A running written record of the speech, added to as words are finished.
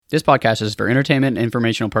This podcast is for entertainment and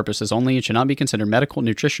informational purposes only and should not be considered medical,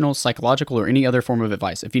 nutritional, psychological, or any other form of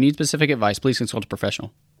advice. If you need specific advice, please consult a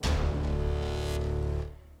professional.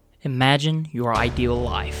 Imagine your ideal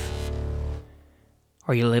life.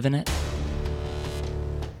 Are you living it?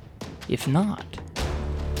 If not,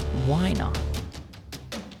 why not?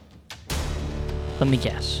 Let me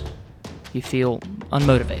guess. You feel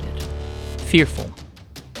unmotivated, fearful,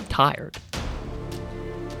 tired.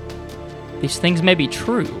 These things may be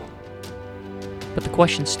true, but the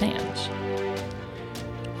question stands.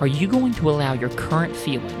 Are you going to allow your current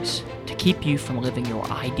feelings to keep you from living your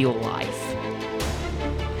ideal life?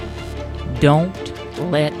 Don't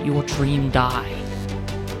let your dream die.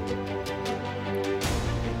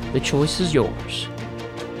 The choice is yours.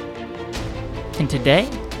 And today,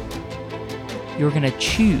 you're going to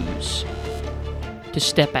choose to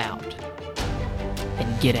step out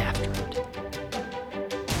and get after it.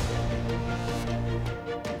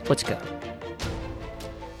 Let's go.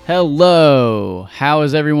 Hello. How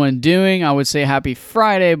is everyone doing? I would say happy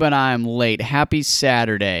Friday, but I'm late. Happy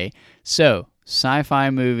Saturday. So, sci-fi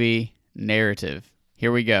movie narrative.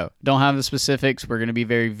 Here we go. Don't have the specifics. We're going to be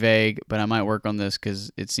very vague, but I might work on this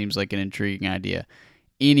because it seems like an intriguing idea.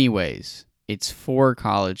 Anyways, it's for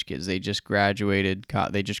college kids. They just graduated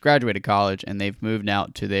college, and they've moved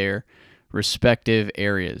out to their respective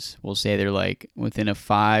areas. We'll say they're like within a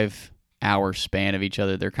 5-hour span of each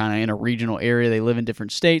other. They're kind of in a regional area. They live in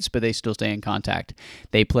different states, but they still stay in contact.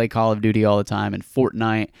 They play Call of Duty all the time and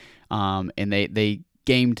Fortnite, and they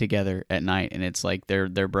game together at night, and it's like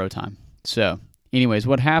their bro time. So, anyways,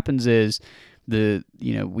 what happens is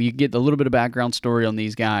we get a little bit of background story on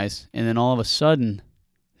these guys, and then all of a sudden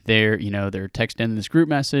they're texting this group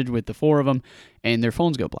message with the four of them, and their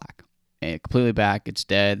phones go black, and completely black. It's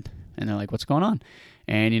dead, and they're like, "What's going on?"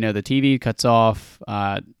 And the TV cuts off.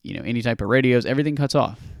 Any type of radios, everything cuts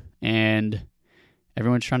off, and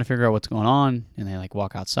everyone's trying to figure out what's going on. And they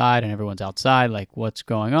walk outside, and everyone's outside, like, what's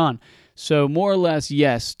going on? So more or less,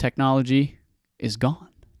 yes, technology is gone.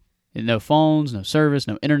 And no phones, no service,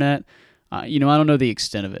 no internet. I don't know the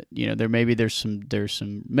extent of it. There's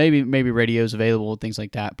some radios available, things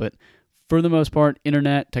like that. But for the most part,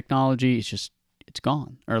 internet technology it's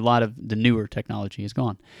gone, or a lot of the newer technology is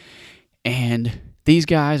gone. And these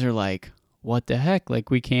guys are like, what the heck?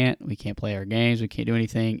 We can't play our games. We can't do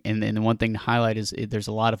anything. And then the one thing to highlight is there's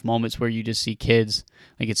a lot of moments where you just see kids,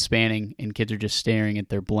 it's spanning, and kids are just staring at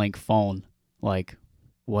their blank phone. Like,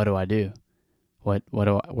 what do I do? Where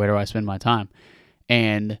do I spend my time?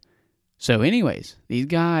 And so anyways, these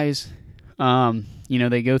guys,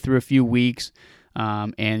 they go through a few weeks,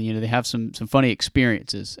 and they have some funny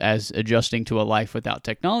experiences as adjusting to a life without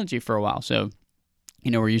technology for a while. So,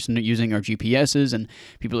 we're using our GPSs, and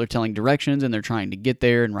people are telling directions, and they're trying to get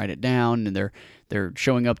there and write it down, and they're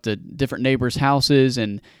showing up to different neighbors' houses,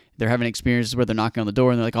 and they're having experiences where they're knocking on the door,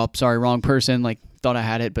 and they're like, "Oh, sorry, wrong person. Thought I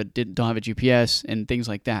had it, but don't have a GPS," and things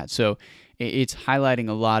like that. So it's highlighting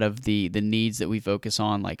a lot of the needs that we focus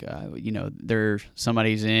on.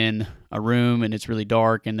 Somebody's in a room and it's really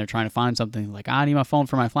dark, and they're trying to find something. I need my phone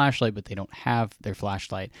for my flashlight, but they don't have their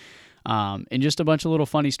flashlight. And just a bunch of little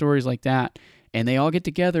funny stories like that. And they all get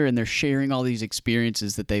together, and they're sharing all these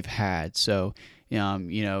experiences that they've had. So,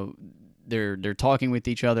 they're talking with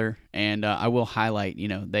each other, and I will highlight,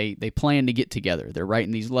 they plan to get together. They're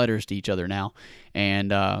writing these letters to each other now,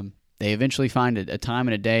 and they eventually find a time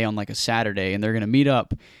and a day on a Saturday, and they're going to meet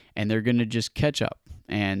up, and they're going to just catch up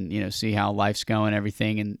and see how life's going,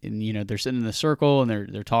 everything, and they're sitting in the circle, and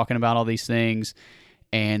they're talking about all these things,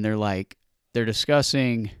 and they're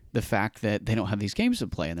discussing the fact that they don't have these games to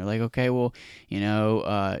play. And they're like, okay, well,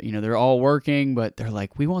 they're all working, but they're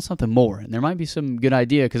like, we want something more. And there might be some good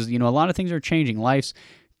idea because, a lot of things are changing. Life's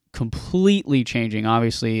completely changing.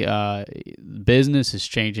 Obviously, business is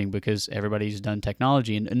changing because everybody's done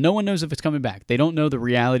technology, and no one knows if it's coming back. They don't know the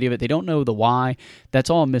reality of it. They don't know the why. That's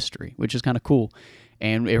all a mystery, which is kind of cool.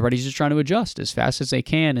 And everybody's just trying to adjust as fast as they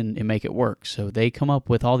can and make it work. So they come up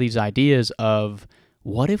with all these ideas of,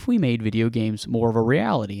 what if we made video games more of a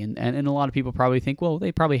reality? And a lot of people probably think, well,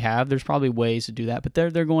 they probably have. There's probably ways to do that, but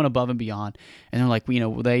they're going above and beyond. And they're like,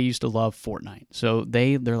 they used to love Fortnite. So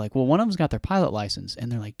they're like, well, one of them's got their pilot license.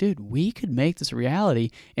 And they're like, dude, we could make this a reality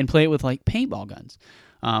and play it with paintball guns.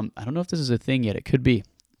 I don't know if this is a thing yet. It could be.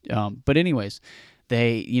 But anyways,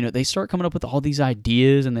 they start coming up with all these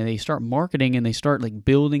ideas, and then they start marketing, and they start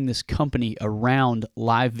building this company around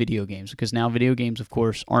live video games, because now video games, of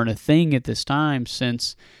course, aren't a thing at this time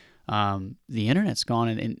since the internet's gone.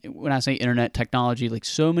 And when I say internet technology,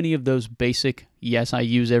 so many of those basic, yes, I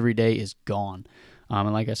use every day is gone.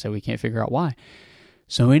 And like I said, we can't figure out why.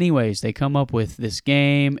 So anyways, they come up with this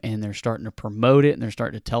game and they're starting to promote it and they're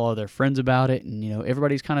starting to tell all their friends about it. And,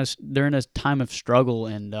 everybody's they're in a time of struggle.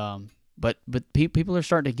 And, but people are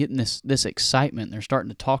starting to get in this excitement. They're starting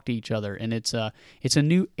to talk to each other. And it's a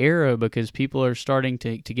new era because people are starting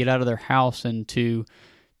to get out of their house and to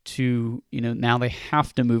now they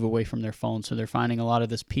have to move away from their phone. So they're finding a lot of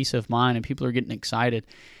this peace of mind and people are getting excited.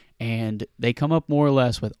 And they come up more or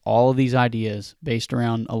less with all of these ideas based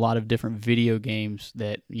around a lot of different video games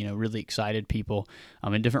that really excited people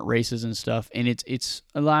in different races and stuff. And it's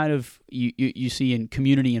a lot of you see in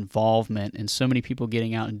community involvement and so many people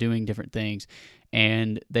getting out and doing different things.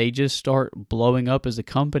 And they just start blowing up as a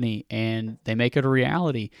company and they make it a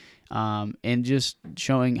reality and just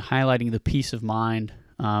highlighting the peace of mind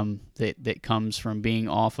that comes from being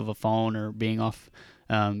off of a phone or being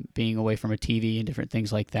away from a TV and different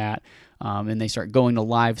things like that. And they start going to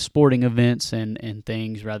live sporting events and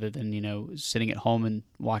things rather than, sitting at home and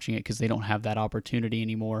watching it because they don't have that opportunity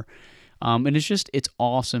anymore. And it's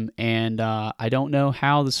awesome. And I don't know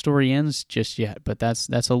how the story ends just yet, but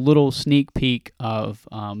that's a little sneak peek of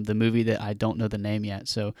the movie that I don't know the name yet.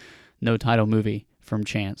 So no title movie from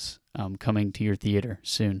Chance coming to your theater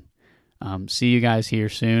soon. See you guys here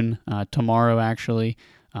soon, tomorrow actually.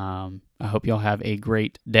 I hope y'all have a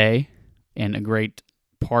great day and a great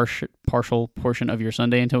partial portion of your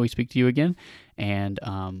Sunday until we speak to you again, and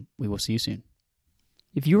we will see you soon.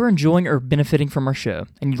 If you are enjoying or benefiting from our show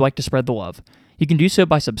and you'd like to spread the love, you can do so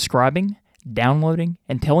by subscribing, downloading,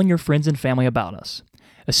 and telling your friends and family about us,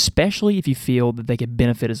 especially if you feel that they could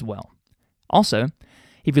benefit as well. Also,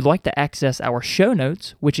 if you'd like to access our show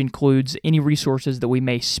notes, which includes any resources that we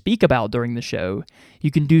may speak about during the show,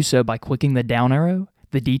 you can do so by clicking the down arrow,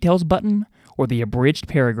 the details button, or the abridged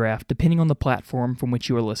paragraph, depending on the platform from which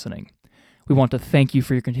you are listening. We want to thank you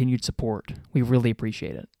for your continued support. We really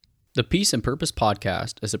appreciate it. The Peace and Purpose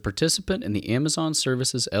Podcast is a participant in the Amazon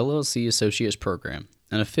Services LLC Associates Program,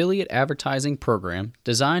 an affiliate advertising program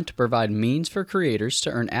designed to provide means for creators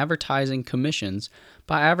to earn advertising commissions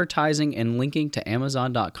by advertising and linking to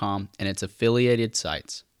Amazon.com and its affiliated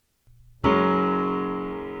sites.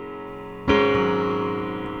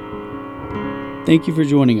 Thank you for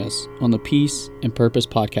joining us on the Peace and Purpose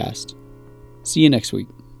Podcast. See you next week.